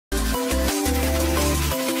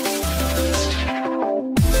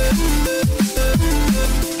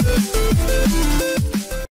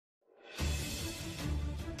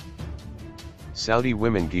Saudi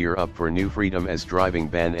women gear up for new freedom as driving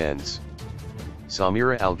ban ends.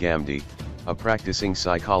 Samira al-Ghamdi, a practicing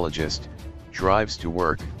psychologist, drives to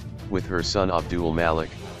work, with her son Abdulmalik,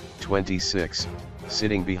 26,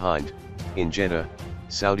 sitting behind, in Jeddah,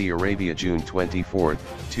 Saudi Arabia, June 24,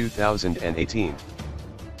 2018.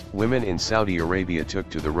 Women in Saudi Arabia took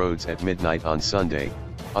to the roads at midnight on Sunday,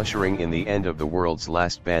 ushering in the end of the world's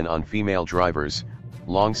last ban on female drivers,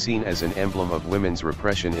 long seen as an emblem of women's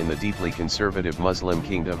repression in the deeply conservative Muslim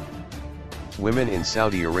kingdom. Women in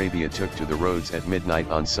Saudi Arabia took to the roads at midnight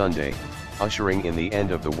on Sunday, ushering in the end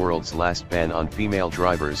of the world's last ban on female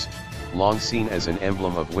drivers, long seen as an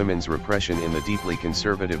emblem of women's repression in the deeply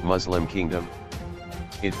conservative Muslim kingdom.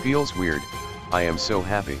 It feels weird, I am so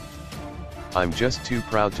happy. I'm just too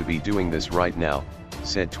proud to be doing this right now,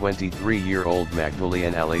 said 23-year-old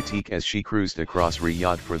Majdooleen al-Ateeq as she cruised across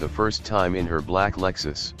Riyadh for the first time in her black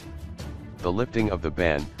Lexus. The lifting of the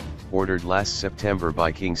ban, ordered last September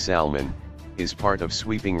by King Salman, is part of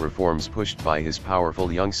sweeping reforms pushed by his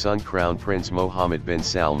powerful young son Crown Prince Mohammed bin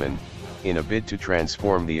Salman, in a bid to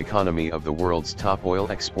transform the economy of the world's top oil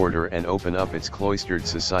exporter and open up its cloistered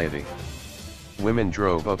society. Women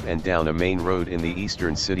drove up and down a main road in the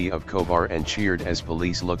eastern city of Khobar and cheered as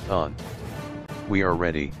police looked on. We are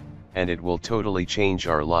ready, and it will totally change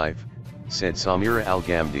our life, said Samira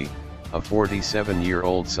al-Ghamdi, a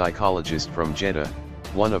 47-year-old psychologist from Jeddah,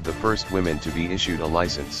 one of the first women to be issued a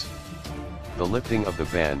license. The lifting of the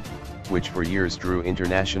ban, which for years drew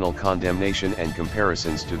international condemnation and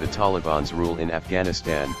comparisons to the Taliban's rule in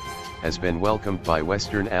Afghanistan, has been welcomed by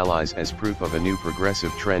Western allies as proof of a new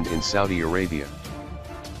progressive trend in Saudi Arabia.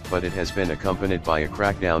 But it has been accompanied by a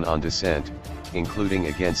crackdown on dissent, including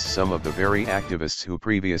against some of the very activists who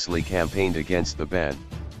previously campaigned against the ban.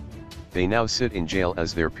 They now sit in jail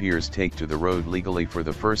as their peers take to the road legally for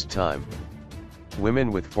the first time. Women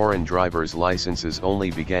with foreign driver's licenses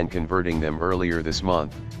only began converting them earlier this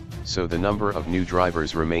month, so the number of new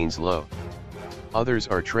drivers remains low. Others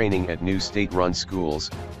are training at new state-run schools,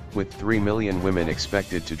 with 3 million women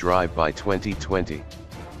expected to drive by 2020.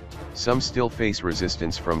 Some still face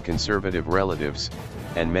resistance from conservative relatives,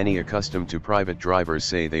 and many accustomed to private drivers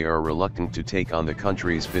say they are reluctant to take on the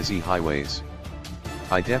country's busy highways.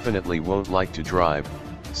 I definitely won't like to drive,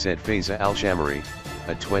 said Faiza Al-Shamari,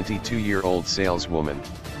 a 22-year-old saleswoman.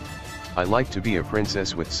 I like to be a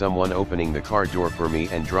princess with someone opening the car door for me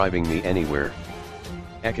and driving me anywhere.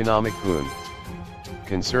 Economic boon.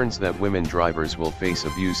 Concerns that women drivers will face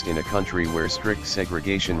abuse in a country where strict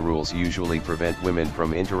segregation rules usually prevent women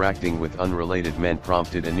from interacting with unrelated men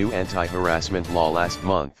prompted a new anti-harassment law last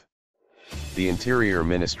month. The Interior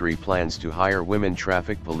Ministry plans to hire women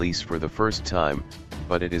traffic police for the first time,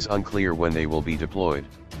 but it is unclear when they will be deployed.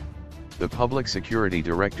 The Public Security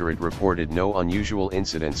Directorate reported no unusual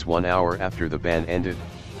incidents 1 hour after the ban ended.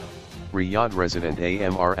 Riyadh resident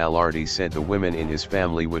Amr Al-Ardi said the women in his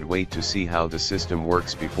family would wait to see how the system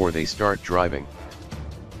works before they start driving.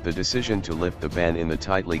 The decision to lift the ban in the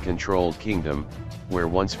tightly controlled kingdom, where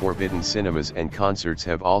once forbidden cinemas and concerts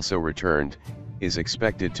have also returned, is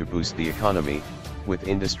expected to boost the economy, with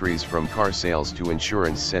industries from car sales to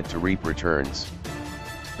insurance set to reap returns.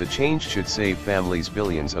 The change should save families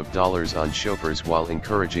billions of dollars on chauffeurs while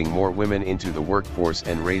encouraging more women into the workforce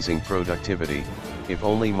and raising productivity, if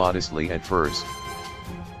only modestly at first.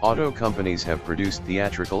 Auto companies have produced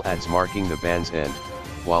theatrical ads marking the ban's end,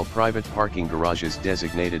 while private parking garages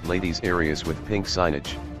designated ladies' areas with pink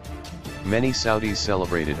signage. Many Saudis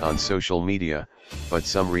celebrated on social media, but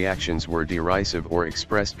some reactions were derisive or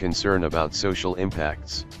expressed concern about social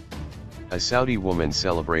impacts. A Saudi woman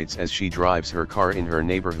celebrates as she drives her car in her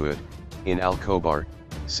neighborhood, in Al-Khobar,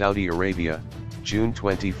 Saudi Arabia, June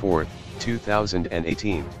 24,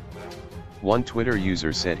 2018. One Twitter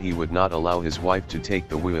user said he would not allow his wife to take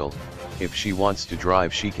the wheel. If she wants to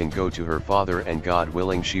drive, she can go to her father and God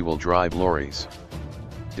willing she will drive lorries.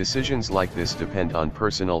 Decisions like this depend on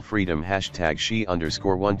personal freedom. #she_1t_drive.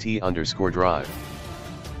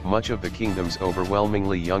 Much of the kingdom's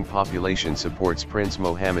overwhelmingly young population supports Prince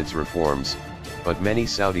Mohammed's reforms, but many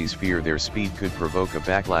Saudis fear their speed could provoke a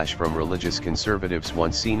backlash from religious conservatives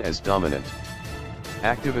once seen as dominant.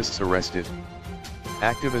 Activists arrested.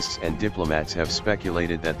 Activists and diplomats have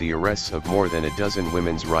speculated that the arrests of more than a dozen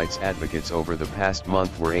women's rights advocates over the past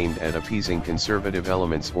month were aimed at appeasing conservative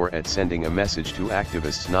elements or at sending a message to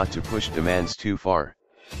activists not to push demands too far.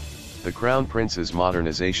 The Crown Prince's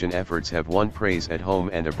modernization efforts have won praise at home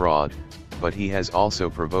and abroad, but he has also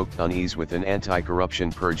provoked unease with an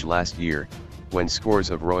anti-corruption purge last year, when scores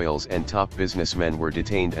of royals and top businessmen were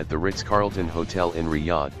detained at the Ritz-Carlton Hotel in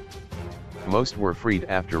Riyadh. Most were freed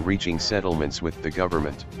after reaching settlements with the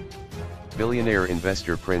government. Billionaire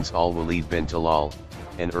investor Prince Al-Walid bin Talal,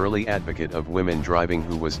 an early advocate of women driving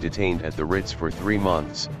who was detained at the Ritz for 3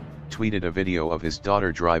 months, tweeted a video of his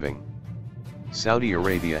daughter driving. "Saudi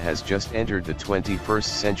Arabia has just entered the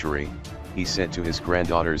 21st century," he said to his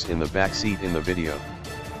granddaughters in the back seat in the video.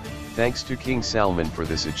 "Thanks to King Salman for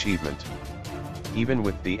this achievement." Even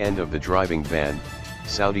with the end of the driving ban,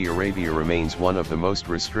 Saudi Arabia remains one of the most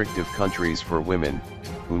restrictive countries for women,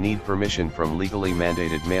 who need permission from legally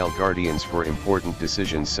mandated male guardians for important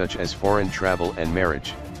decisions such as foreign travel and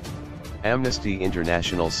marriage. Amnesty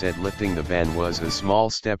International said lifting the ban was a small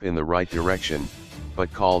step in the right direction,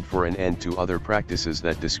 but called for an end to other practices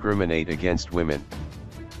that discriminate against women.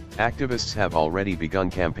 Activists have already begun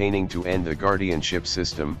campaigning to end the guardianship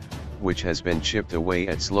system, which has been chipped away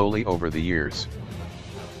at slowly over the years.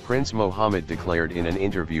 Prince Mohammed declared in an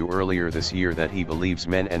interview earlier this year that he believes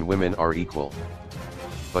men and women are equal.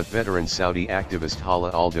 But veteran Saudi activist Hala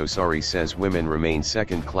al-Dosari says women remain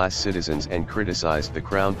second-class citizens and criticized the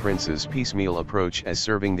Crown Prince's piecemeal approach as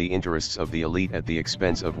serving the interests of the elite at the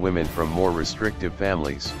expense of women from more restrictive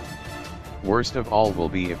families. Worst of all will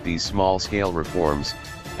be if these small-scale reforms,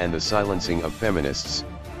 and the silencing of feminists,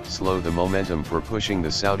 slow the momentum for pushing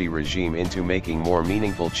the Saudi regime into making more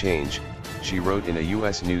meaningful change, she wrote in a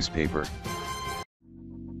U.S. newspaper.